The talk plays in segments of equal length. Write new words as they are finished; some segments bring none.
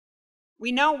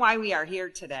We know why we are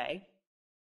here today.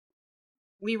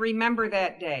 We remember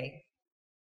that day.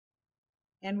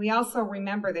 And we also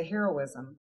remember the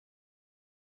heroism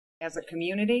as a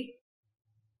community,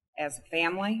 as a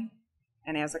family,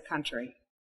 and as a country.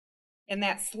 In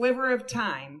that sliver of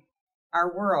time,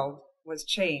 our world was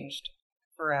changed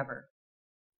forever.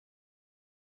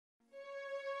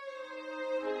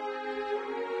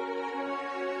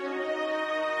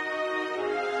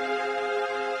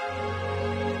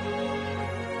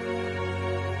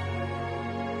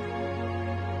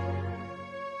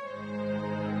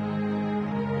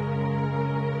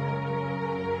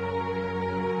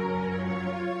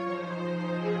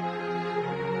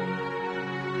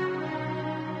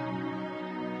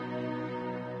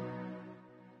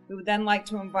 We would then like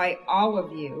to invite all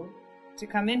of you to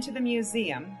come into the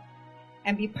museum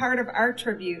and be part of our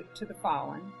tribute to the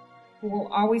fallen, who will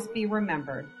always be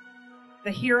remembered,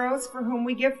 the heroes for whom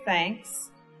we give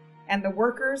thanks, and the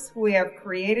workers who we have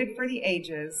created for the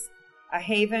ages, a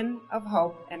haven of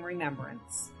hope and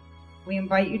remembrance. We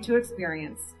invite you to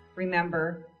experience,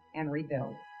 remember, and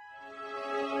rebuild.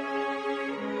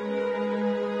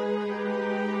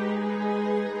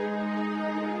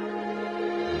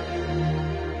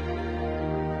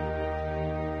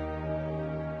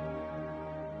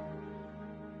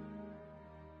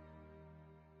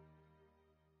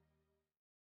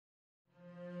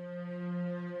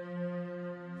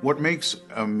 What makes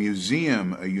a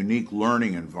museum a unique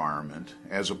learning environment,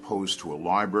 as opposed to a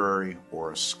library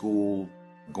or a school,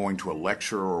 going to a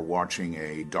lecture or watching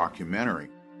a documentary,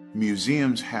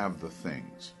 museums have the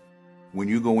things. When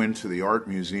you go into the art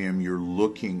museum, you're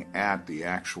looking at the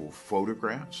actual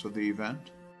photographs of the event.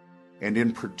 And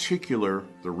in particular,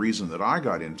 the reason that I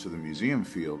got into the museum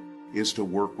field is to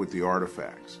work with the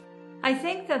artifacts. I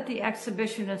think that the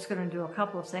exhibition is going to do a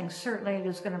couple of things. Certainly it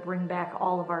is going to bring back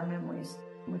all of our memories,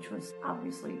 which was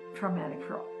obviously traumatic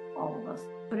for all of us.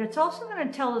 But it's also going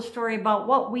to tell the story about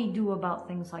what we do about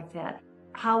things like that,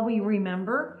 how we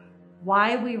remember,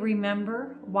 why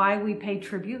we pay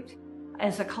tribute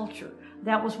as a culture.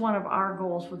 That was one of our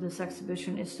goals with this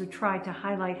exhibition, is to try to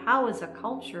highlight how as a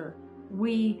culture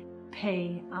we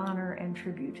pay honor and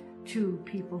tribute to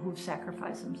people who've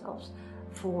sacrificed themselves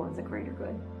for the greater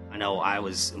good. I know I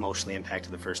was emotionally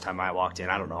impacted the first time I walked in.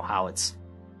 I don't know how it's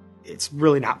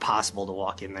really not possible to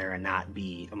walk in there and not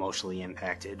be emotionally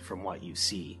impacted from what you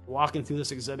see. Walking through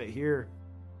this exhibit here,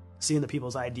 seeing the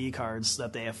people's ID cards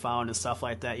that they have found and stuff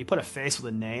like that, you put a face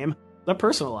with a name, that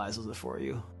personalizes it for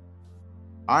you.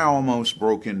 I almost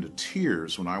broke into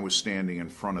tears when I was standing in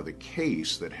front of the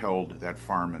case that held that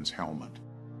fireman's helmet,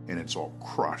 and it's all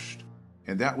crushed.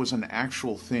 And that was an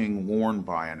actual thing worn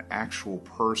by an actual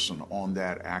person on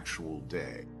that actual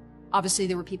day. Obviously,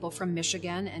 there were people from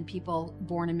Michigan and people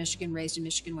born in Michigan, raised in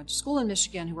Michigan, went to school in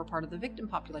Michigan who were part of the victim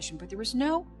population, but there was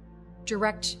no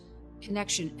direct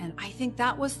connection. And I think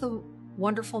that was the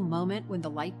wonderful moment when the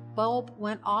light bulb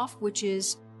went off, which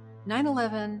is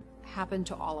 9/11 happened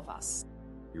to all of us.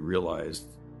 You realized,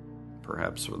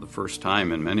 perhaps for the first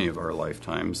time in many of our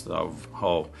lifetimes, of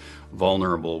how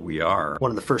vulnerable we are.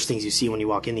 One of the first things you see when you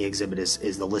walk in the exhibit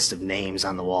is the list of names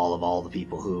on the wall of all the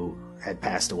people who had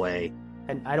passed away.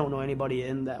 And I don't know anybody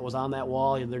that was on that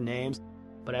wall, their names,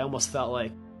 but I almost felt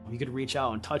like you could reach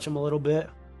out and touch them a little bit,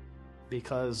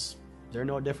 because they're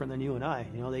no different than you and I.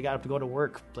 They got up to go to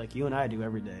work like you and I do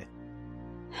every day.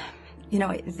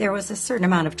 There was a certain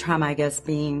amount of trauma, I guess,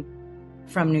 being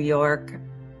from New York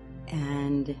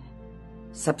and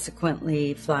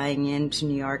subsequently flying into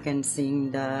New York and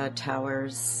seeing the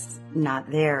towers not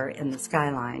there in the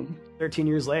skyline. 13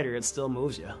 years later, it still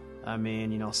moves you. I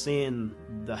mean, seeing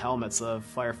the helmets of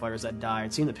firefighters that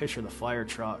died, seeing the picture of the fire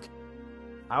truck.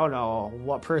 I don't know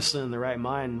what person in their right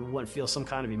mind wouldn't feel some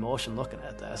kind of emotion looking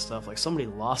at that stuff. Like somebody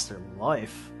lost their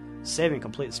life saving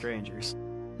complete strangers.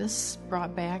 This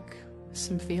brought back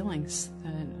some feelings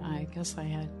that I guess I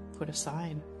had put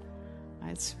aside.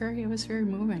 It was very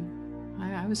moving.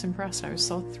 I was impressed. I was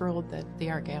so thrilled that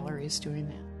the art gallery is doing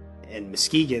that. And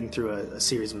Muskegon, through a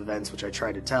series of events which I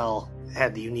tried to tell,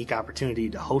 had the unique opportunity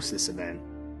to host this event,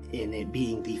 in it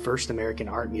being the first American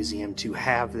art museum to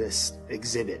have this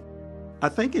exhibit. I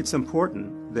think it's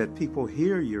important that people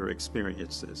hear your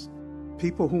experiences.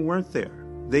 People who weren't there,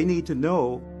 they need to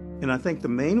know, and I think the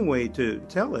main way to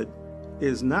tell it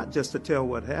is not just to tell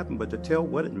what happened, but to tell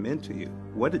what it meant to you,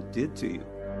 what it did to you.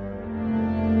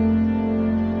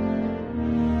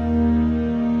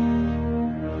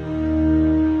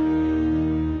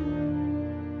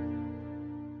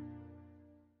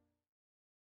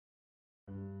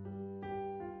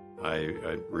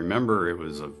 I remember it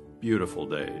was a beautiful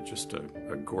day, just a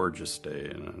gorgeous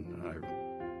day, and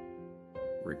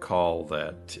recall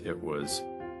that it was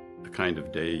the kind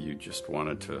of day you just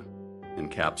wanted to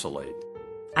encapsulate.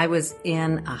 I was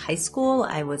in a high school.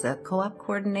 I was a co-op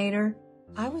coordinator.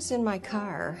 I was in my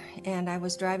car, and I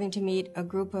was driving to meet a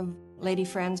group of lady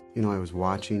friends. You know, I was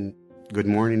watching Good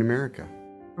Morning America.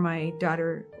 My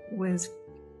daughter was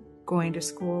going to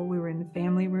school. We were in the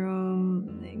family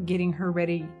room, getting her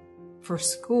ready for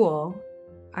school.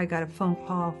 I got a phone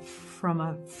call from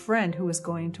a friend who was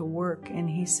going to work, and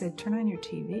he said, "Turn on your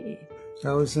TV."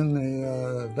 I was in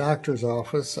the doctor's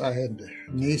office. I had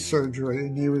knee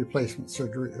replacement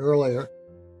surgery earlier.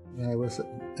 And I was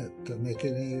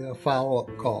making a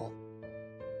follow-up call.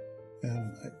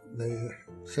 And they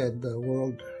said the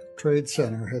World Trade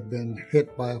Center had been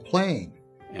hit by a plane.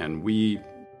 And we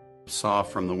saw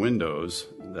from the windows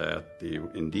that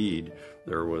indeed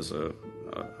there was a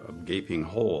gaping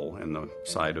hole in the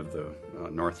side of the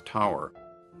North Tower.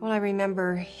 Well, I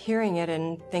remember hearing it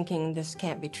and thinking this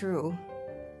can't be true.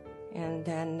 And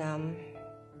then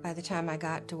by the time I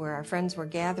got to where our friends were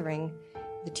gathering,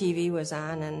 the TV was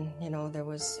on, and, there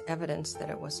was evidence that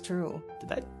it was true. Did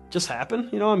that just happen?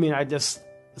 I mean, it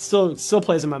still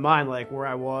plays in my mind, like, where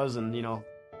I was and,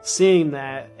 seeing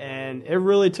that, and it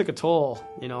really took a toll,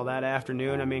 that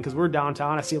afternoon. I mean, because we're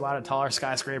downtown, I see a lot of taller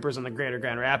skyscrapers in the greater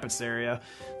Grand Rapids area,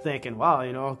 thinking,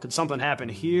 wow, could something happen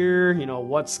here?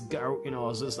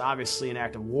 Is this obviously an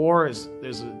act of war?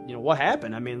 What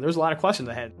happened? I mean, there's a lot of questions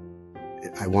I had.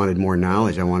 I wanted more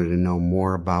knowledge. I wanted to know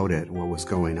more about it, what was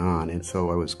going on. And so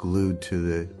I was glued to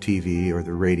the TV or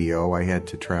the radio. I had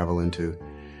to travel into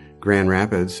Grand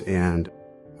Rapids, and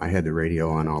I had the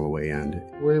radio on all the way in.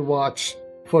 We watched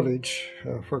footage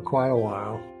for quite a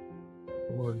while.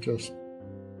 We were just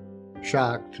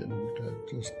shocked and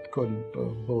just couldn't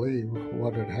believe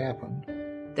what had happened.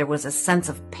 There was a sense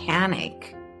of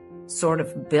panic sort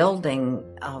of building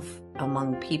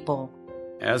among people.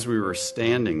 As we were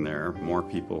standing there, more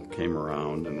people came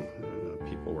around, and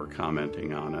people were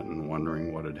commenting on it and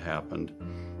wondering what had happened.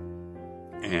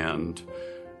 And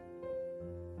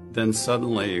then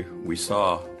suddenly we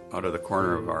saw out of the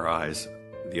corner of our eyes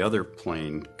the other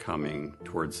plane coming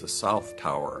towards the South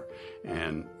Tower.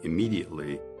 And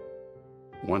immediately,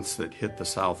 once it hit the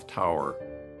South Tower,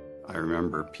 I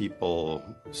remember people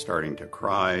starting to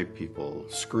cry, people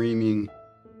screaming.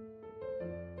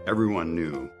 Everyone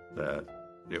knew that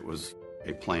it was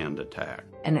a planned attack.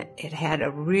 And it had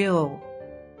a real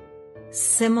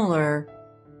similar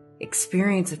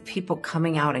experience of people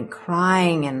coming out and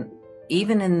crying, and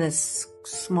even in this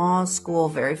small school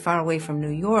very far away from New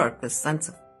York, the sense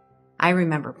of, I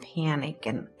remember panic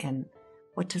and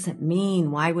what does it mean?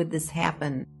 Why would this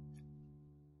happen?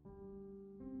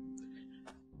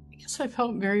 I guess I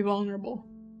felt very vulnerable.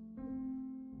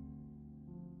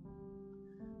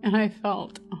 And I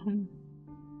felt,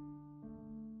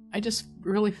 I just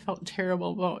really felt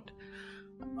terrible about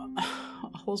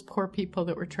all those poor people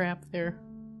that were trapped there.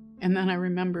 And then I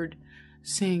remembered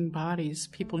seeing bodies,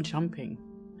 people jumping.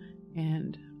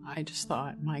 And I just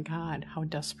thought, my God, how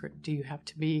desperate do you have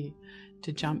to be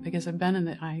to jump? Because I've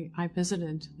been I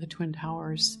visited the Twin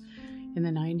Towers in the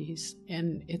 90s,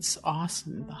 and it's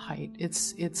awesome, the height.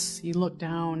 You look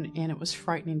down, and it was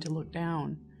frightening to look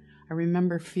down. I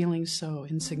remember feeling so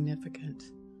insignificant.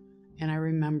 And I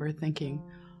remember thinking,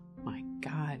 my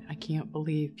God, I can't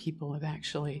believe people have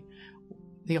actually,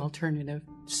 the alternative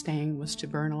staying was to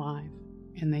burn alive,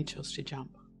 and they chose to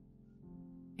jump.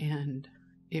 And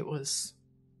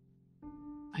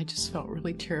I just felt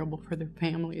really terrible for their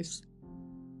families.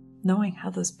 Knowing how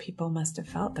those people must have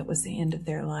felt, that was the end of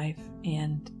their life,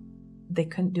 and they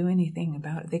couldn't do anything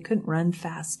about it. They couldn't run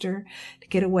faster to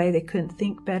get away. They couldn't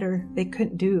think better. They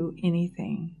couldn't do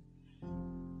anything.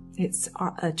 It's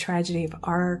a tragedy of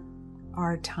our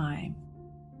time.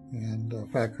 And in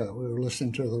fact, we were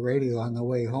listening to the radio on the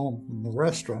way home from the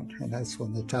restaurant, and that's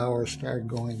when the towers started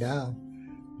going down.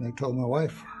 And I told my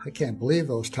wife, I can't believe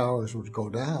those towers would go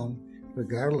down,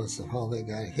 regardless of how they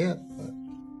got hit, but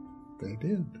they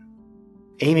did.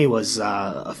 Amy was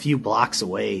a few blocks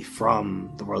away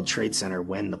from the World Trade Center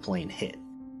when the plane hit.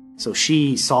 So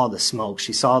she saw the smoke,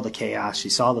 she saw the chaos, she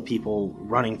saw the people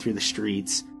running through the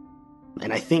streets.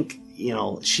 And I think,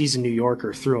 she's a New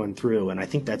Yorker through and through, and I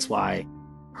think that's why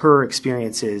her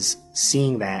experience is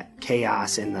seeing that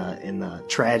chaos and the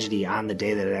tragedy on the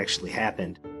day that it actually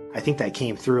happened. I think that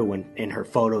came through in her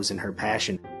photos and her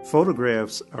passion.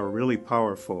 Photographs are really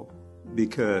powerful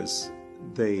because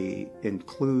they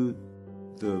include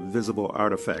the visible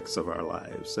artifacts of our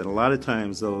lives. And a lot of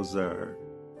times those are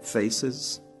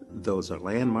faces, those are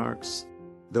landmarks,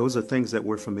 those are things that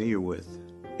we're familiar with.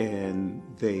 And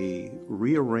they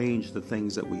rearrange the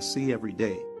things that we see every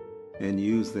day. and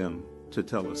use them to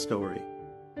tell a story.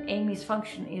 Amy's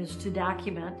function is to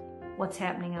document what's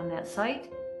happening on that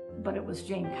site, but it was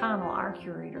Jane Connell, our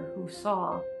curator, who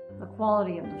saw the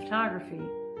quality of the photography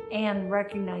and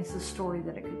recognized the story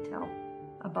that it could tell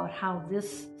about how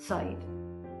this site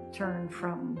turned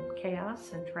from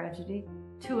chaos and tragedy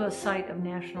to a site of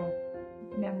national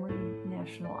memory,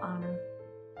 national honor.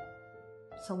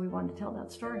 So we wanted to tell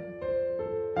that story.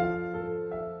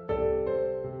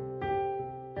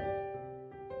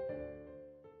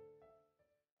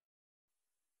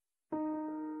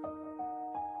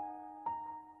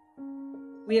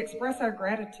 We express our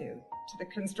gratitude to the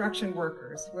construction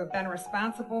workers who have been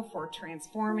responsible for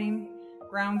transforming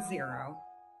Ground Zero,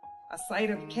 a site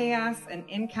of chaos and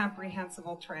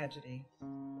incomprehensible tragedy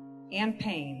and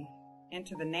pain,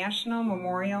 into the National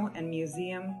Memorial and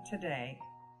Museum today,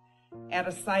 at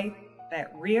a site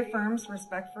that reaffirms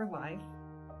respect for life,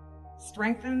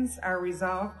 strengthens our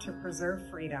resolve to preserve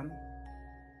freedom,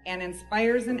 and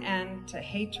inspires an end to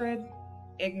hatred,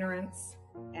 ignorance,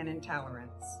 and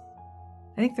intolerance.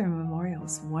 I think their memorial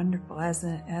is wonderful. As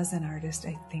an artist,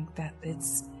 I think that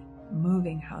it's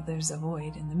moving how there's a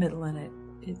void in the middle, and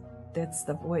that's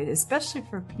the void, especially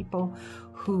for people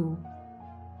who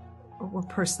were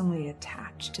personally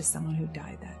attached to someone who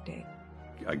died that day.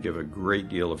 I give a great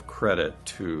deal of credit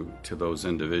to those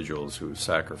individuals who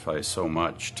sacrificed so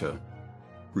much to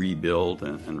rebuild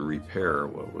and repair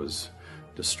what was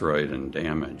destroyed and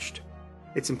damaged.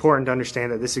 It's important to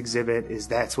understand that this exhibit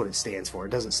that's what it stands for.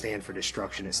 It doesn't stand for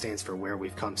destruction. It stands for where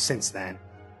we've come since then.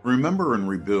 Remember and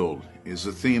rebuild is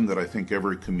a theme that I think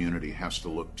every community has to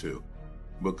look to,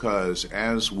 because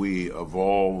as we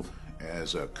evolve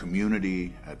as a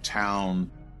community, a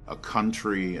town, a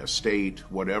country, a state,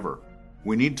 whatever,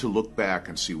 we need to look back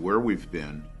and see where we've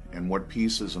been and what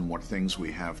pieces and what things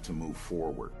we have to move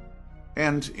forward.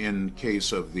 And in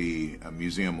case of the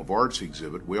Museum of Art's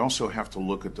exhibit, we also have to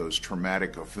look at those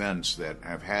traumatic events that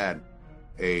have had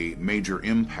a major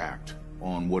impact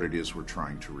on what it is we're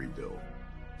trying to rebuild.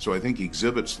 So I think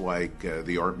exhibits like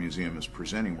the Art Museum is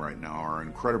presenting right now are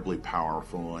incredibly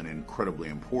powerful and incredibly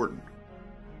important.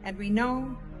 And we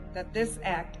know that this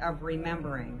act of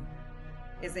remembering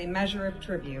is a measure of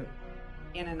tribute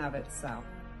in and of itself.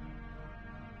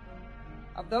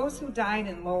 Of those who died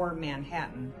in Lower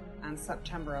Manhattan on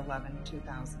September 11,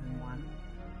 2001,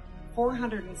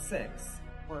 406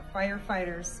 were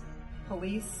firefighters,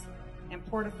 police, and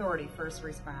Port Authority first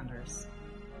responders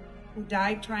who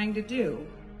died trying to do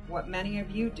what many of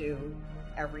you do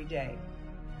every day.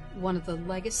 One of the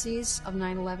legacies of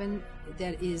 9/11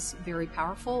 that is very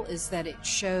powerful is that it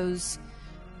shows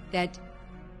that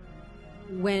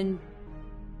when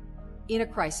in a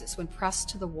crisis, when pressed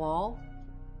to the wall,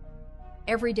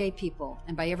 everyday people,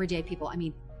 and by everyday people I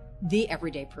mean the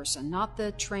everyday person, not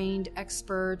the trained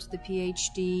expert, the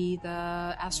PhD, the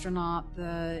astronaut,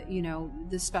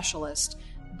 the specialist,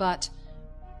 but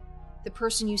the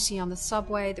person you see on the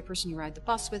subway, the person you ride the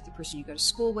bus with, the person you go to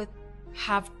school with,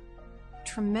 have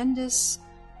tremendous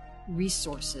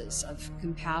resources of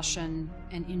compassion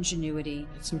and ingenuity.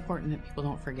 It's important that people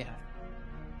don't forget.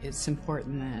 It's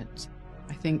important that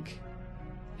I think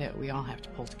that we all have to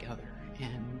pull together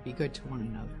and be good to one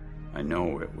another. I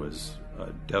know it was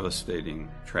a devastating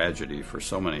tragedy for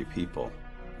so many people,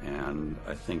 and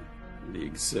I think the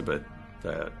exhibit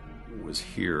that was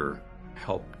here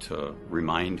helped to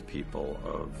remind people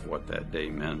of what that day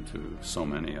meant to so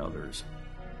many others.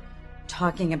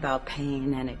 Talking about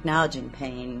pain and acknowledging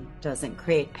pain doesn't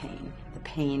create pain. The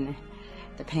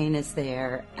pain is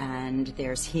there, and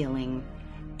there's healing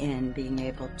in being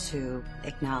able to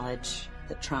acknowledge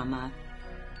the trauma,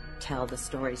 tell the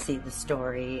story, see the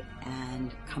story,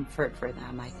 and comfort for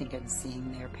them. I think in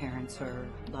seeing their parents or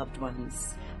loved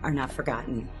ones are not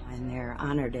forgotten, and they're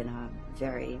honored in a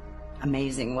very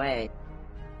amazing way.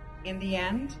 In the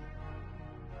end,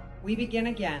 we begin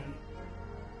again.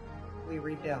 We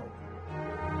rebuild.